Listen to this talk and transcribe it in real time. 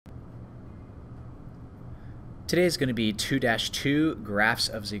Today is going to be 2-2 graphs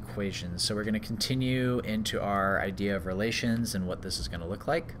of the equations. So we're going to continue into our idea of relations and what this is going to look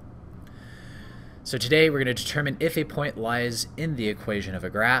like. So today we're going to determine if a point lies in the equation of a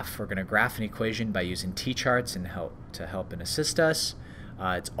graph. We're going to graph an equation by using t-charts and help and assist us.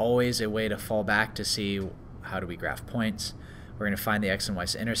 It's always a way to fall back to see how do we graph points. We're going to find the x and y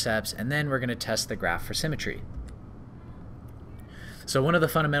intercepts, and then we're going to test the graph for symmetry. So one of the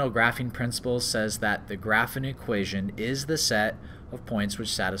fundamental graphing principles says that the graph in an equation is the set of points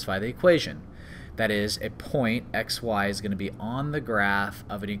which satisfy the equation. That is, a point xy is going to be on the graph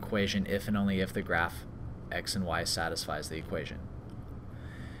of an equation if and only if the graph x and y satisfies the equation.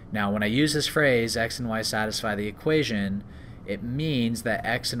 Now when I use this phrase, x and y satisfy the equation, it means that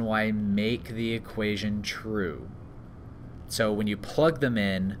x and y make the equation true. So when you plug them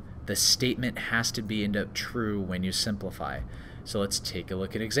in, the statement has to end up true when you simplify. So let's take a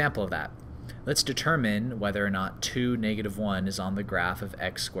look at an example of that. Let's determine whether or not 2, -1 is on the graph of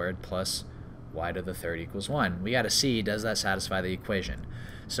x squared plus y to the third equals 1. We got to see, does that satisfy the equation?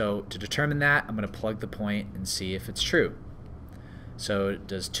 So to determine that, I'm going to plug the point and see if it's true. So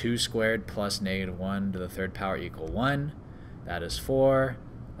does 2 squared plus -1 to the third power equal 1? That is 4.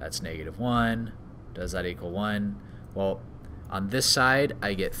 That's -1. Does that equal 1? Well, on this side,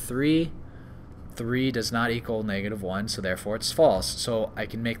 I get 3. 3 does not equal -1, so therefore it's false. So I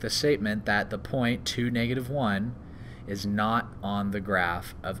can make the statement that the point 2, -1 is not on the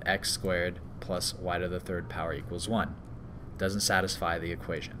graph of x squared plus y to the third power equals 1. Doesn't satisfy the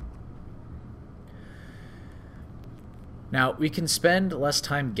equation. Now, we can spend less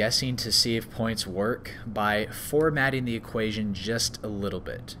time guessing to see if points work by formatting the equation just a little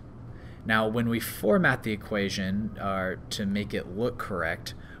bit. Now, when we format the equation to make it look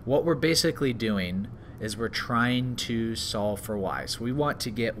correct, what we're basically doing is we're trying to solve for y. So we want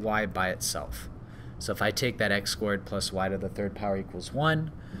to get y by itself. So if I take that x squared plus y to the third power equals 1,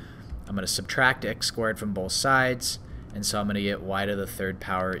 I'm going to subtract x squared from both sides, and so I'm going to get y to the third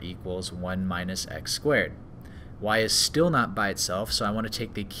power equals 1 minus x squared. Y is still not by itself, so I want to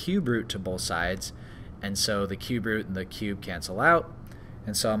take the cube root to both sides, and so the cube root and the cube cancel out,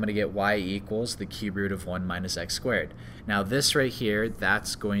 and so I'm going to get y equals the cube root of 1 minus x squared. Now this right here,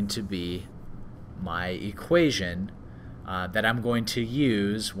 that's going to be my equation that I'm going to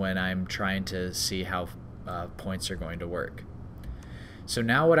use when I'm trying to see how points are going to work. So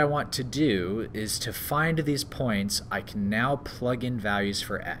now what I want to do is to find these points, I can now plug in values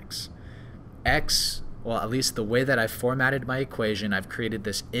for x. Well, at least the way that I've formatted my equation, I've created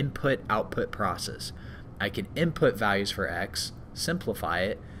this input-output process. I can input values for x, simplify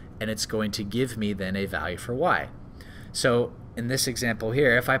it, and it's going to give me then a value for y. So in this example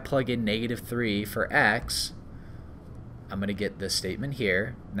here, if I plug in -3 for x, I'm going to get this statement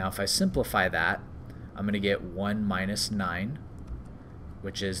here. Now if I simplify that, I'm going to get 1 minus 9,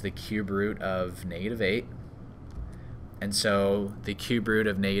 which is the cube root of -8. And so the cube root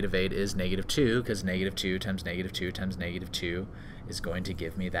of -8 is -2, because -2 times -2 times -2 is going to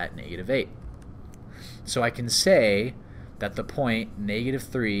give me that -8. So I can say that the point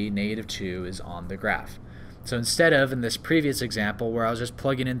 -3, -2 is on the graph. So instead of, in this previous example where I was just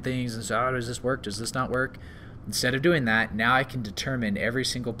plugging in things and saying, oh, does this work, does this not work? Instead of doing that, now I can determine every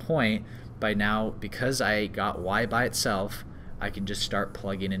single point by now, because I got y by itself, I can just start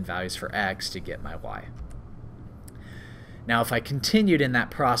plugging in values for x to get my y. Now if I continued in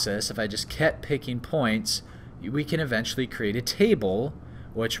that process, if I just kept picking points, we can eventually create a table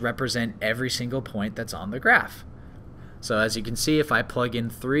which represent every single point that's on the graph. So as you can see, if I plug in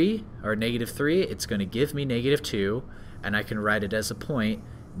 3 or -3, it's going to give me -2, and I can write it as a point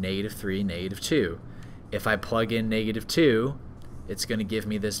 -3, -2. If I plug in -2, it's going to give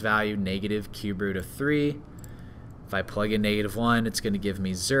me this value negative cube root of 3. If I plug in -1, it's going to give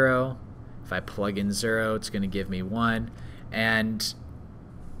me 0. If I plug in 0, it's going to give me 1. And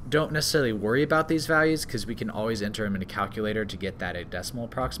don't necessarily worry about these values because we can always enter them in a calculator to get that decimal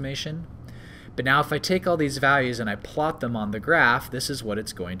approximation. But now if I take all these values and I plot them on the graph, this is what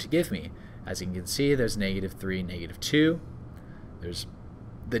it's going to give me. As you can see, there's -3, -2. There's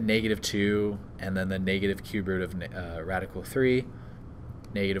the -2 and then the negative cube root of radical 3,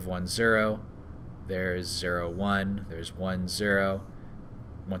 -1, 0. There's 0, 1. There's 1, 0.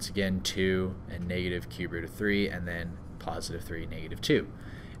 Once again, 2 and negative cube root of 3, and then +3, -2.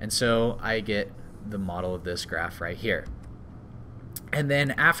 And so I get the model of this graph right here. And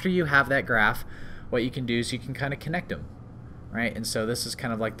then after you have that graph, what you can do is you can kind of connect them, right? And so this is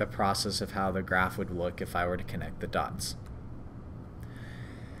kind of like the process of how the graph would look if I were to connect the dots.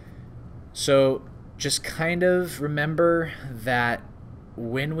 So just kind of remember that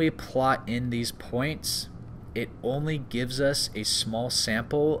when we plot in these points, it only gives us a small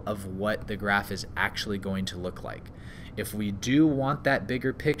sample of what the graph is actually going to look like. If we do want that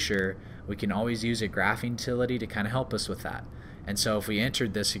bigger picture, we can always use a graphing utility to kind of help us with that. And so if we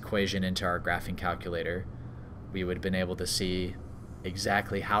entered this equation into our graphing calculator, we would have been able to see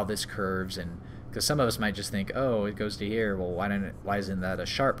exactly how this curves, and because some of us might just think, oh, it goes to here, well, why isn't that a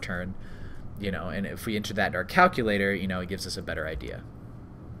sharp turn? You know, and if we enter that in our calculator, you know, it gives us a better idea.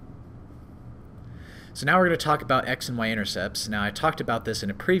 So now we're going to talk about x and y intercepts. Now I talked about this in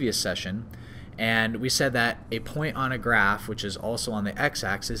a previous session, and we said that a point on a graph, which is also on the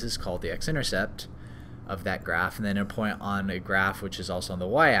x-axis, is called the x-intercept of that graph, and then a point on a graph which is also on the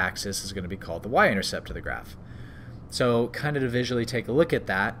y-axis is going to be called the y-intercept of the graph. So kind of to visually take a look at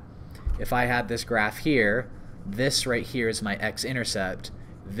that, if I had this graph here, this right here is my x-intercept,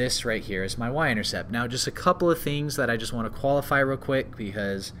 this right here is my y-intercept. Now just a couple of things that I just want to qualify real quick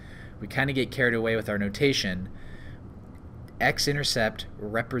because we kind of get carried away with our notation. X-intercept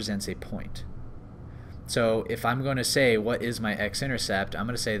represents a point. So if I'm going to say what is my x-intercept, I'm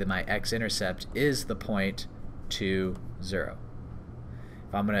going to say that my x-intercept is the point 2, 0.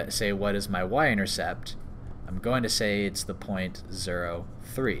 If I'm going to say what is my y-intercept, I'm going to say it's the point 0,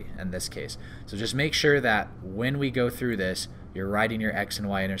 3 in this case. So just make sure that when we go through this, you're writing your x and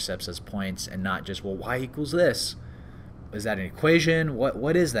y intercepts as points and not just, well, y equals this. Is that an equation?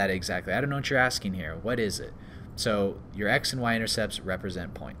 What is that exactly? I don't know what you're asking here. What is it? So your x and y intercepts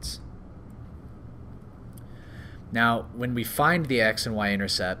represent points. Now, when we find the x and y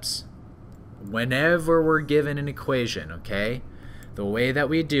intercepts, whenever we're given an equation, okay, the way that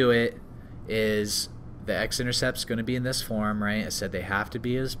we do it is the x-intercept is going to be in this form, right? I said they have to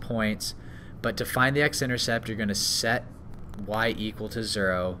be as points, but to find the x-intercept, you're going to set y equal to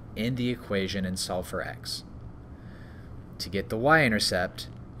 0 in the equation and solve for x. To get the y-intercept,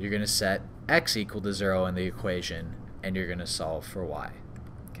 you're going to set x equal to 0 in the equation, and you're going to solve for y.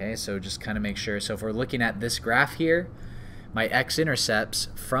 Okay, so just kind of make sure. So if we're looking at this graph here, my x-intercepts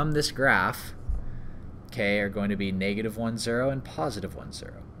from this graph, okay, are going to be -1, 0 and +1,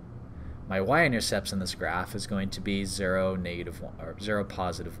 0. My y-intercepts in this graph is going to be 0, -1, or 0,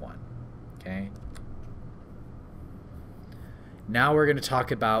 +1. Okay. Now we're going to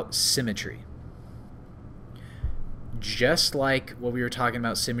talk about symmetry. Just like what we were talking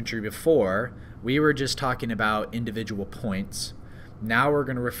about symmetry before, we were just talking about individual points. Now we're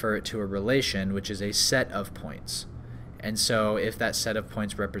going to refer it to a relation, which is a set of points. And so if that set of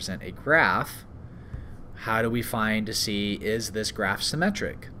points represent a graph, how do we find to see, is this graph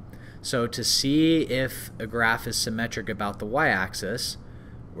symmetric? So to see if a graph is symmetric about the y-axis,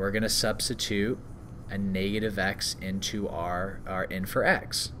 we're going to substitute a -x into our n for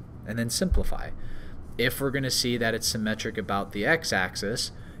x, and then simplify. If we're going to see that it's symmetric about the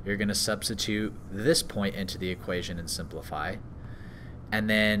x-axis, you're going to substitute this point into the equation and simplify. And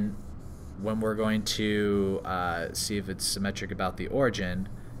then when we're going to see if it's symmetric about the origin,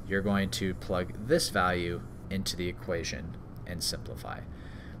 you're going to plug this value into the equation and simplify.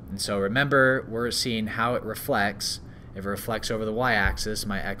 And so remember, we're seeing how it reflects. If it reflects over the y-axis,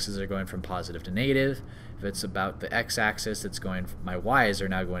 my x's are going from positive to negative. If it's about the x-axis, it's going, my y's are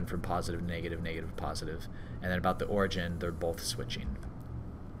now going from positive to negative, negative to positive. And then about the origin, they're both switching.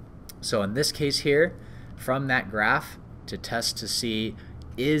 So in this case here, from that graph, to test to see,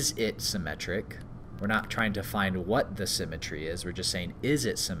 is it symmetric? We're not trying to find what the symmetry is. We're just saying, is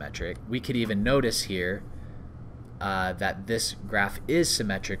it symmetric? We could even notice here that this graph is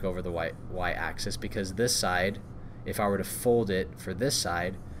symmetric over the y-axis, because this side, if I were to fold it for this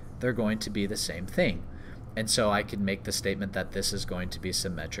side, they're going to be the same thing. And so I could make the statement that this is going to be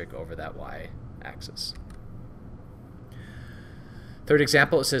symmetric over that y-axis. Third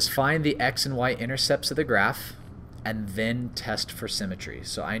example, it says find the x and y intercepts of the graph and then test for symmetry.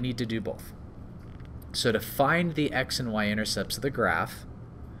 So I need to do both. So to find the x and y intercepts of the graph,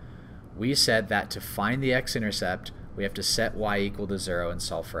 we said that to find the x-intercept, we have to set y equal to 0 and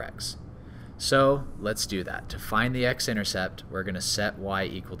solve for x. So let's do that. To find the x-intercept, we're going to set y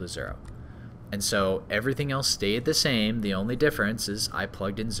equal to 0. And so everything else stayed the same. The only difference is I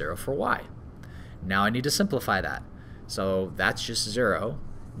plugged in 0 for y. Now I need to simplify that. So that's just 0.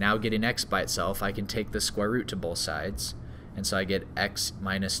 Now getting x by itself, I can take the square root to both sides. And so I get x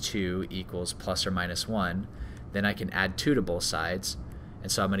minus 2 equals plus or minus 1. Then I can add 2 to both sides.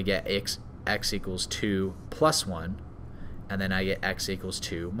 And so I'm going to get x equals 2 plus 1. And then I get x equals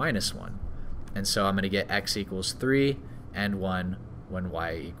 2 minus 1. And so I'm going to get x equals 3 and 1 when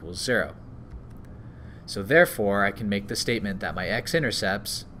y equals 0. So therefore, I can make the statement that my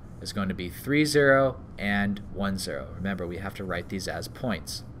x-intercepts is going to be 3, 0 and 1, 0. Remember, we have to write these as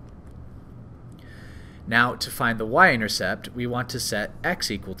points. Now to find the y-intercept, we want to set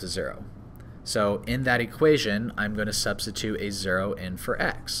x equal to 0. So in that equation, I'm going to substitute a 0 in for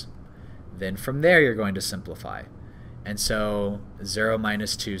x. Then from there, you're going to simplify. And so 0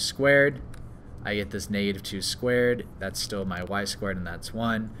 minus 2 squared, I get this negative 2 squared. That's still my y squared, and that's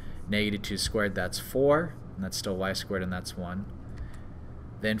 1. Negative 2 squared, that's 4. And that's still y squared, and that's 1.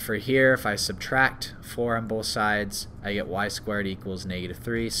 Then for here, if I subtract 4 on both sides, I get y squared equals negative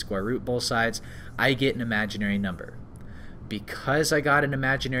 3. Square root both sides, I get an imaginary number. Because I got an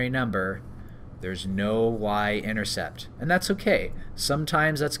imaginary number, there's no y-intercept. And that's okay.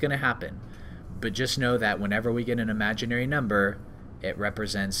 Sometimes that's going to happen. But just know that whenever we get an imaginary number, it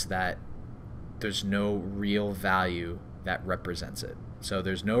represents that there's no real value that represents it. So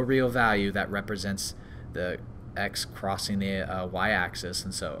there's no real value that represents the x crossing the y-axis,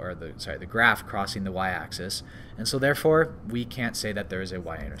 and so, or the graph crossing the y-axis, and so therefore we can't say that there is a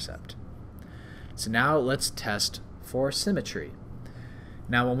y-intercept. So now let's test for symmetry.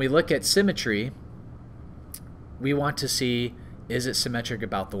 Now when we look at symmetry, we want to see, is it symmetric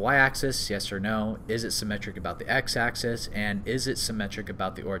about the y-axis, yes or no? Is it symmetric about the x-axis? And is it symmetric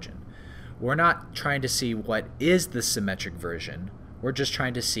about the origin? We're not trying to see what is the symmetric version, we're just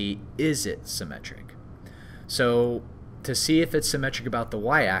trying to see, is it symmetric? So to see if it's symmetric about the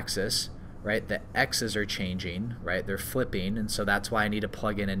y-axis, right, the x's are changing, right, they're flipping, and so that's why I need to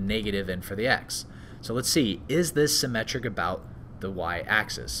plug in a negative in for the x. So let's see, is this symmetric about the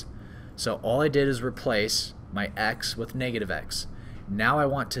y-axis? So all I did is replace my x with negative x. Now I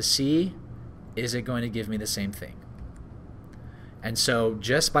want to see, is it going to give me the same thing? And so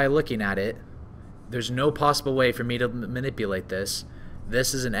just by looking at it, there's no possible way for me to manipulate this.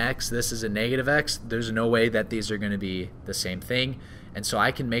 This is an x, this is a negative x. There's no way that these are going to be the same thing. And so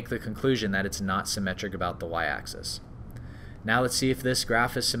I can make the conclusion that it's not symmetric about the y-axis. Now let's see if this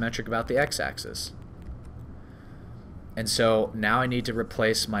graph is symmetric about the x-axis. And so now I need to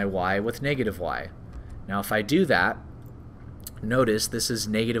replace my y with negative y. Now if I do that, notice this is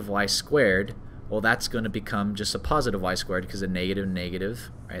negative y squared. Well, that's going to become just a positive y squared because a negative and negative,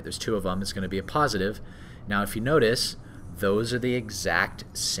 right? There's two of them. It's going to be a positive. Now if you notice, those are the exact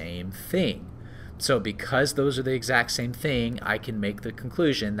same thing. So because those are the exact same thing, I can make the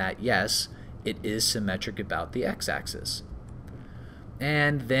conclusion that yes, it is symmetric about the x-axis.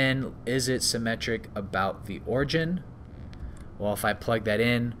 And then, is it symmetric about the origin? Well, if I plug that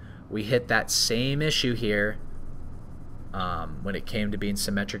in, we hit that same issue here when it came to being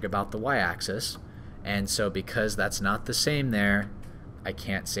symmetric about the y-axis. And so because that's not the same there, I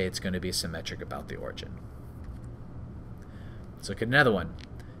can't say it's going to be symmetric about the origin. Let's look at another one.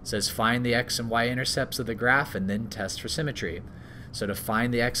 It says find the x and y intercepts of the graph and then test for symmetry. So to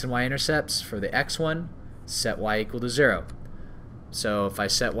find the x and y intercepts for the x one, set y equal to 0. So if I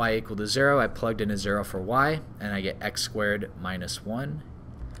set y equal to 0, I plugged in a 0 for y, and I get x squared minus 1.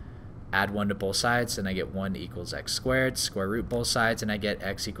 Add 1 to both sides, and I get 1 equals x squared. Square root both sides, and I get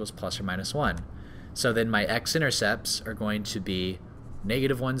x equals plus or minus 1. So then my x-intercepts are going to be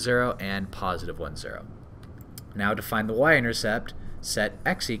negative 1, 0 and positive 1, 0. Now to find the y-intercept, set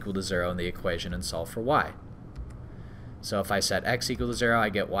x equal to 0 in the equation and solve for y. So if I set x equal to 0, I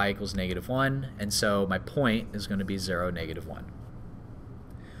get y equals negative 1, and so my point is going to be 0, negative 1.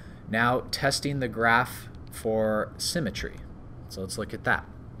 Now testing the graph for symmetry. So let's look at that.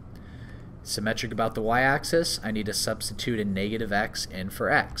 Symmetric about the y-axis, I need to substitute a negative x in for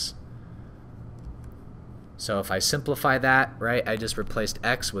x. So if I simplify that, right, I just replaced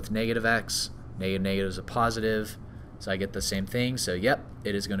x with negative x. Negative negative is a positive, so I get the same thing. So yep,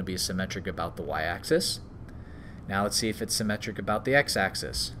 it is going to be symmetric about the y-axis. Now let's see if it's symmetric about the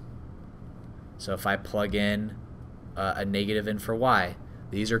x-axis. So if I plug in a negative in for y,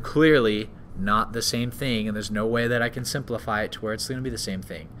 these are clearly not the same thing, and there's no way that I can simplify it to where it's going to be the same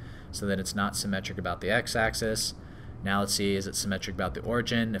thing. So that it's not symmetric about the x-axis. Now let's see, is it symmetric about the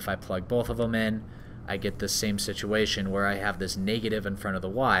origin? If I plug both of them in, I get the same situation where I have this negative in front of the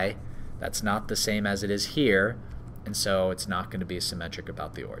y. That's not the same as it is here, and so it's not going to be symmetric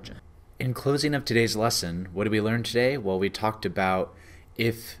about the origin. In closing of today's lesson, what did we learn today? Well, we talked about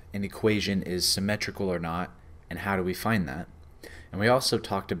if an equation is symmetrical or not, and how do we find that. And we also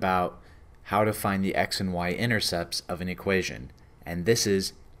talked about how to find the x and y intercepts of an equation. And this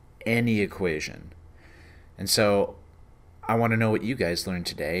is any equation. And so I want to know what you guys learned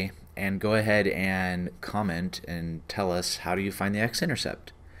today, and go ahead and comment and tell us, how do you find the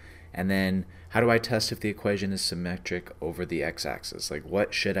x-intercept? And then how do I test if the equation is symmetric over the x-axis? Like,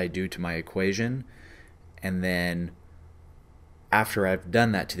 what should I do to my equation? And then after I've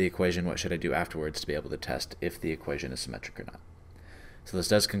done that to the equation, what should I do afterwards to be able to test if the equation is symmetric or not? So this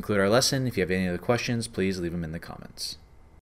does conclude our lesson. If you have any other questions, please leave them in the comments.